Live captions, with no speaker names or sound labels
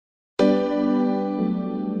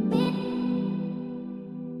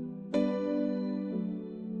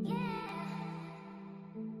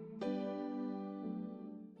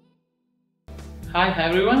Hi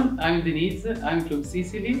everyone, I'm Denise, I'm from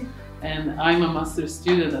Sicily and I'm a master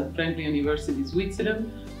student at Franklin University,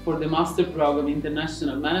 Switzerland for the Master Program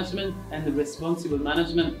International Management and Responsible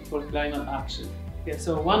Management for Climate Action. Yeah,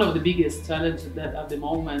 so one of the biggest challenges that at the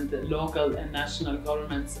moment local and national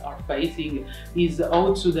governments are facing is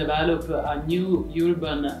how to develop a new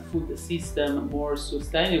urban food system more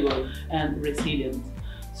sustainable and resilient.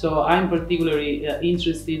 So I'm particularly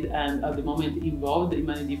interested and at the moment involved in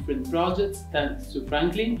many different projects thanks to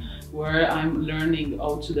Franklin, where I'm learning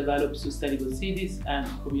how to develop sustainable cities and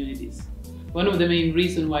communities. One of the main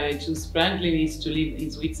reasons why I choose Franklin is to live in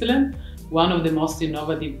Switzerland, one of the most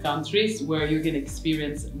innovative countries where you can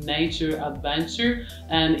experience nature, adventure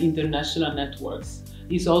and international networks.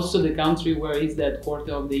 It's also the country where is the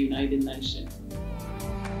headquarters of the United Nations.